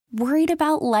Worried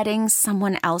about letting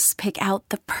someone else pick out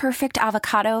the perfect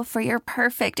avocado for your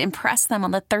perfect impress them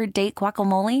on the third date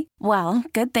guacamole? Well,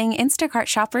 good thing Instacart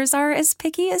shoppers are as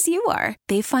picky as you are.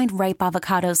 They find ripe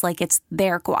avocados like it's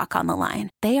their guac on the line.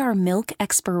 They are milk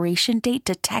expiration date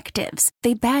detectives.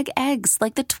 They bag eggs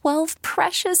like the 12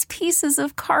 precious pieces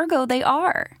of cargo they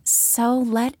are. So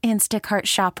let Instacart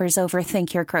shoppers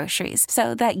overthink your groceries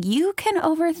so that you can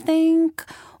overthink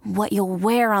what you'll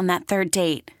wear on that third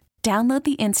date. Download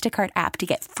the Instacart app to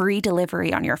get free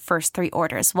delivery on your first 3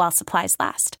 orders while supplies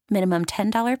last. Minimum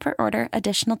 $10 per order.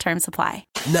 Additional terms apply.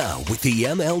 Now, with the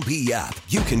MLB app,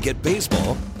 you can get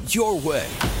baseball your way.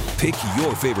 Pick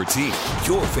your favorite team,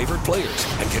 your favorite players,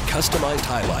 and get customized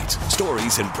highlights,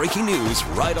 stories, and breaking news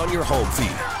right on your home feed.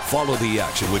 Follow the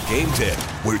action with Game 10,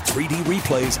 where 3D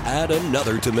replays add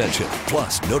another dimension.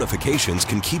 Plus, notifications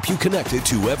can keep you connected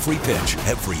to every pitch,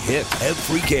 every hit,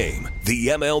 every game. The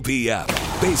MLB app.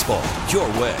 Baseball your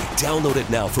way. Download it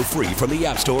now for free from the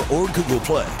App Store or Google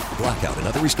Play. Blackout and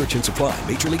other restrictions apply.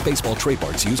 Major League Baseball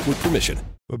trademarks used with permission.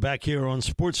 We're back here on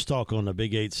Sports Talk on the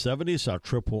Big 870. It's our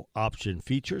triple option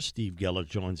feature. Steve Geller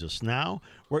joins us now,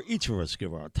 where each of us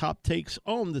give our top takes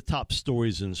on the top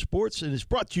stories in sports. And it's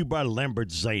brought to you by Lambert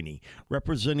Zaney,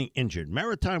 representing injured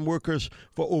maritime workers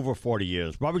for over 40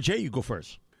 years. Robert J., you go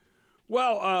first.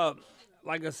 Well,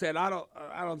 like I said, I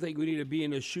don't think we need to be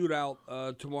in a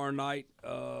shootout tomorrow night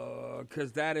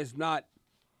because that is not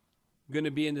going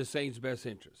to be in the Saints' best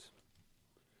interest.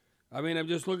 I mean, I'm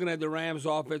just looking at the Rams'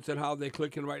 offense and how they're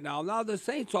clicking right now. Now, the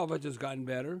Saints' offense has gotten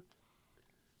better,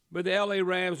 but the L.A.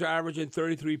 Rams are averaging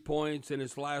 33 points in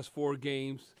its last 4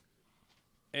 games.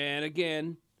 And,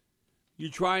 again,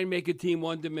 you try and make a team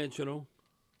one-dimensional.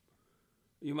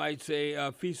 You might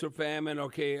say feast or famine.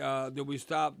 Okay, did we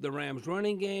stop the Rams'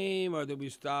 running game, or did we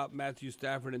stop Matthew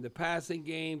Stafford in the passing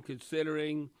game,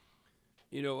 considering,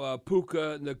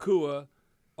 Puka Nacua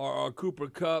or Cooper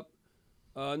Kupp?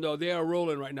 No, they are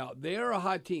rolling right now. They are a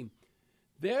hot team.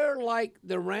 They're like,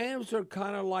 the Rams are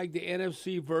kind of like the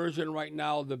NFC version right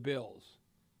now of the Bills.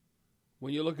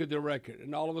 When you look at the record,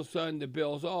 and all of a sudden the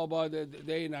Bills, but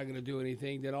they're not going to do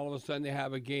anything. Then all of a sudden they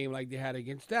have a game like they had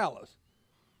against Dallas.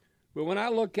 But when I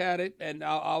look at it, and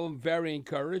I'm very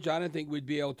encouraged, I didn't think we'd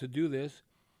be able to do this.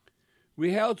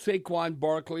 We held Saquon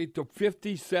Barkley to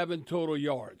 57 total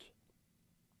yards.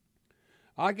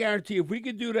 I guarantee if we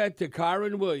could do that to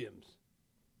Kyron Williams,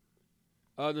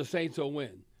 the Saints will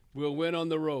win. We'll win on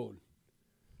the road.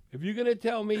 If you're going to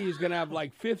tell me he's going to have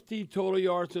like 50 total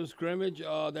yards of scrimmage,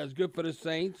 that's good for the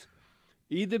Saints.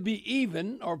 Either be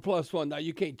even or +1. Now,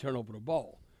 you can't turn over the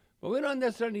ball. But we don't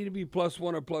necessarily need to be +1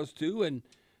 or +2. And,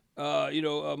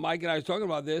 Mike and I was talking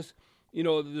about this.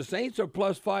 The Saints are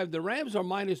 +5. The Rams are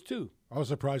 -2. I was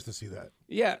surprised to see that.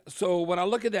 Yeah, so when I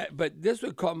look at that, but this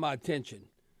would caught my attention.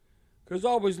 Because I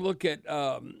always look at,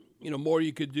 more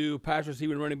you could do. Pass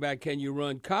receiver, running back, can you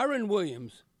run? Kyron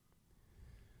Williams,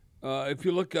 if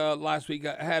you look last week,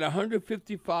 had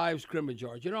 155 scrimmage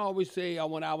yards. I always say I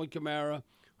want Alvin Kamara,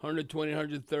 120,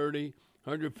 130,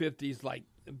 150 is like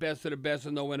the best of the best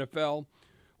in the NFL.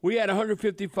 We had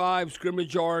 155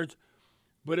 scrimmage yards,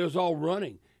 but it was all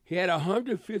running. He had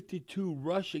 152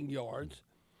 rushing yards,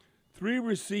 3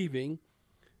 receiving,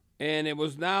 and it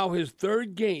was now his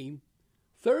third game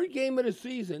of the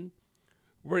season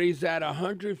where he's at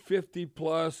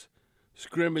 150-plus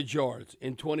scrimmage yards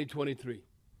in 2023.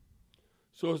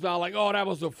 So it's not like, that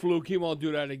was a fluke. He won't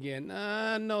do that again.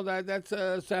 No, that's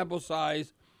a sample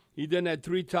size. He done that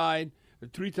 3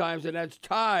 times, and that's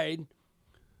tied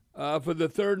for the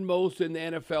third most in the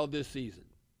NFL this season.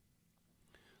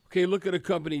 Okay, look at the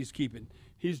company he's keeping.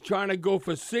 He's trying to go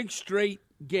for 6 straight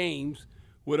games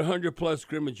with 100-plus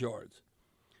scrimmage yards.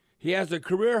 He has a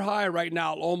career high right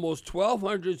now, almost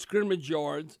 1,200 scrimmage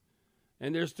yards,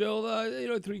 and there's still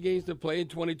 3 games to play in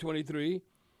 2023.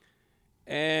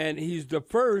 And he's the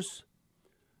first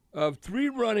of 3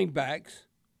 running backs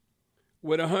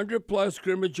with 100-plus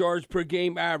scrimmage yards per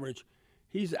game average.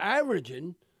 He's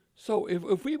averaging, so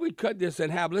if we would cut this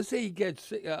in half, let's say he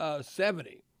gets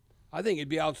 70, I think it'd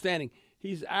be outstanding.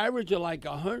 He's averaging like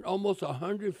almost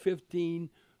 115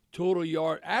 total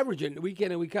yard, averaging week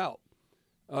in and week out.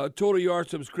 Total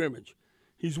yards from scrimmage.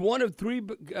 He's one of 3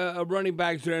 running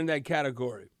backs that are in that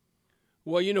category.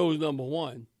 Well, who's number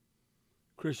 1?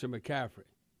 Christian McCaffrey.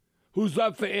 Who's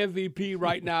up for MVP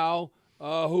right now?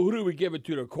 Who do we give it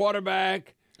to? The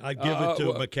quarterback? I give it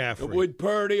to McCaffrey. With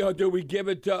Purdy, or do we give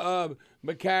it to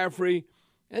McCaffrey?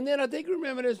 And then I think,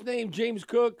 remember this name, James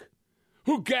Cook,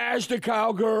 who gashed the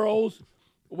Cowgirls.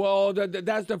 Well,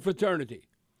 that's the fraternity.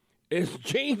 It's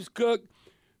James Cook,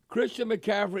 Christian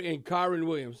McCaffrey and Kyron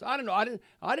Williams. I don't know.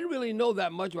 I didn't really know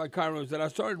that much about Kyron Williams. And I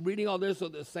started reading all this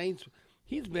of the Saints.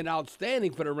 He's been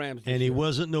outstanding for the Rams. And he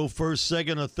wasn't no first,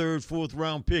 second, or third, fourth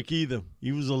round pick either.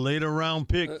 He was a later round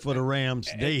pick for the Rams.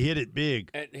 They hit it big.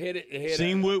 And hit it.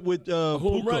 Same with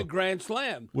home Puka. run grand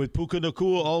slam. With Puka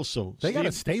Nacua also. They got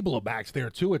a stable of backs there,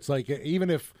 too. It's like even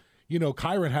if,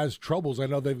 Kyron has troubles, I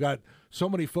know they've got so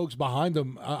many folks behind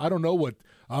him. I don't know what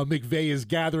McVay is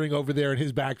gathering over there in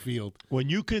his backfield. When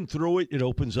you can throw it, it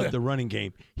opens up the running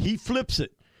game. He flips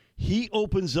it. He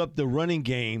opens up the running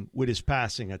game with his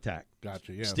passing attack.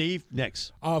 Gotcha, yeah. Steve,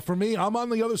 next. For me, I'm on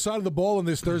the other side of the ball in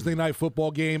this Thursday night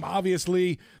football game.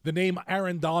 Obviously, the name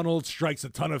Aaron Donald strikes a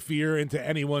ton of fear into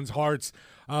anyone's hearts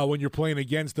when you're playing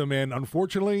against him. And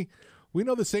unfortunately, we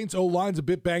know the Saints' O-line's a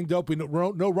bit banged up. We know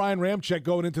Ryan Ramczyk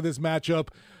going into this matchup.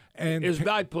 And is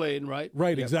not playing, right?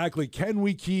 Right, Yep. exactly. Can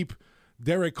we keep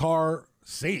Derek Carr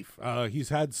safe? He's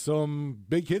had some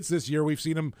big hits this year. We've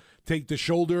seen him take the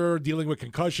shoulder, dealing with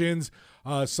concussions,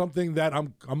 something that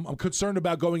I'm concerned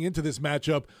about going into this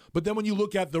matchup. But then when you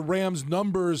look at the Rams'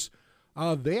 numbers,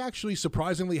 they actually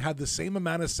surprisingly had the same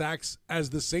amount of sacks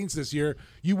as the Saints this year.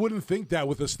 You wouldn't think that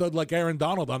with a stud like Aaron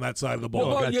Donald on that side of the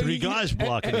ball. Got three guys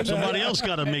blocking him. Somebody else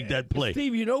got to make that play.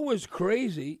 Steve, what's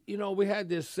crazy? We had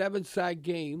this 7-sack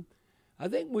game. I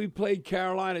think we played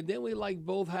Carolina. Didn't we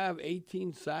both have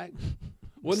 18 sacks?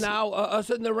 Well, now us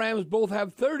and the Rams both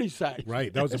have 30 sacks.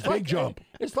 Right, that was a big jump.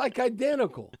 It's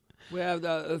identical. We have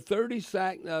a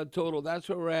 30-sack total. That's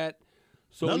where we're at.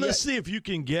 So now let's see if you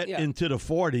can get into the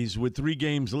 40s with 3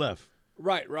 games left.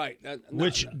 Right.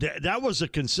 That was a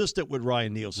consistent with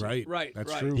Ryan Nielsen. Right.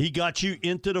 That's true. He got you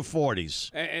into the 40s.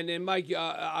 And then, Mike,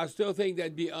 I still think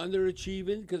that'd be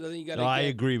underachieving because I think you got to I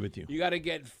agree with you. You got to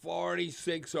get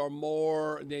 46 or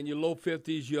more, and then your low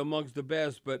 50s, you're amongst the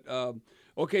best. But,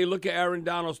 okay, look at Aaron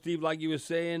Donald, Steve, like you were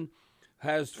saying,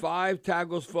 has 5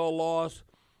 tackles for a loss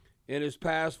in his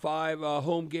past 5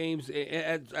 home games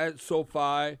at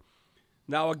SoFi.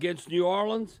 Now, against New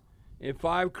Orleans, in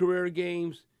 5 career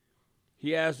games,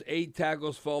 he has 8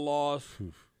 tackles for a loss.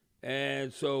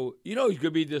 And so, he's going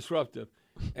to be disruptive.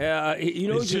 He's going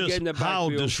to get in the backfield. How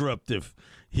disruptive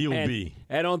he'll be.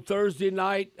 And on Thursday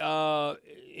night, a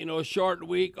short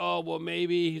week,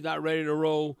 maybe he's not ready to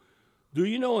roll. Do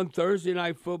you know on Thursday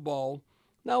night football,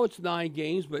 now it's 9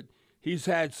 games, but he's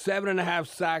had 7.5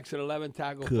 sacks and 11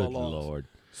 tackles for a loss. Good Lord.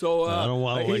 So I don't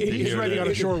want to He's ready on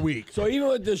a short week. So even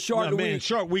with the short week,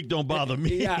 short week don't bother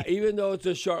me. Yeah, even though it's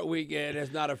a short week, it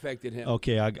has not affected him.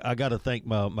 Okay, I got to thank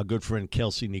my good friend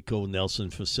Kelsey Nicole Nelson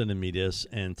for sending me this.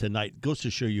 And tonight goes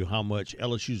to show you how much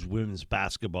LSU's women's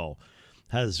basketball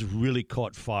has really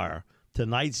caught fire.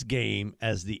 Tonight's game,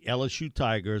 as the LSU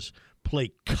Tigers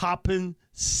play Coppin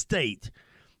State,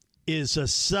 is a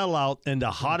sellout and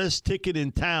the hottest ticket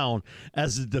in town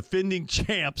as the defending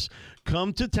champs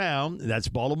come to town. That's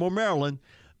Baltimore, Maryland,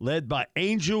 led by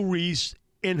Angel Reese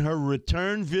in her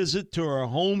return visit to her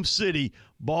home city,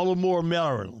 Baltimore,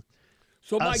 Maryland.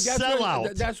 So, Mike,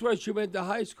 sellout. That's where she went to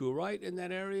high school, right, in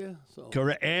that area? So.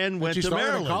 Correct. And went she to started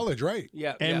Maryland. in college, right?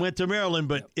 Yeah. Went to Maryland,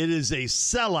 but it is a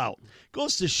sellout.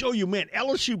 Goes to show you, man,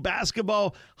 LSU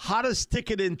basketball, hottest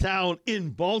ticket in town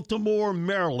in Baltimore,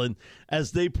 Maryland,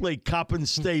 as they play Coppin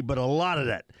State, but a lot of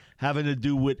that having to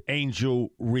do with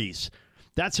Angel Reese.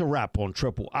 That's a wrap on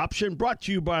Triple Option, brought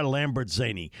to you by Lambert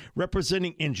Zaney,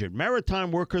 representing injured maritime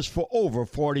workers for over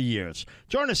 40 years.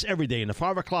 Join us every day in the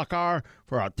 5 o'clock hour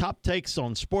for our top takes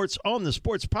on sports on the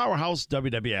Sports Powerhouse,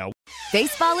 WWL.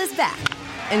 Baseball is back,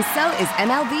 and so is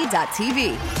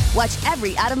MLB.tv. Watch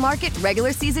every out-of-market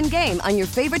regular season game on your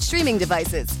favorite streaming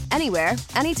devices, anywhere,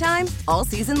 anytime, all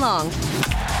season long.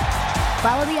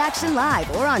 Follow the action live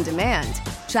or on demand.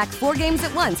 Track 4 games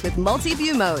at once with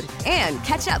multi-view mode and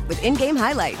catch up with in-game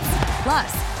highlights.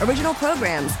 Plus, original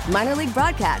programs, minor league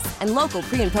broadcasts, and local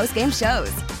pre- and post-game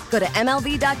shows. Go to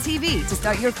MLB.tv to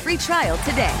start your free trial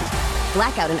today.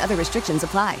 Blackout and other restrictions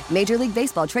apply. Major League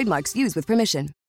Baseball trademarks used with permission.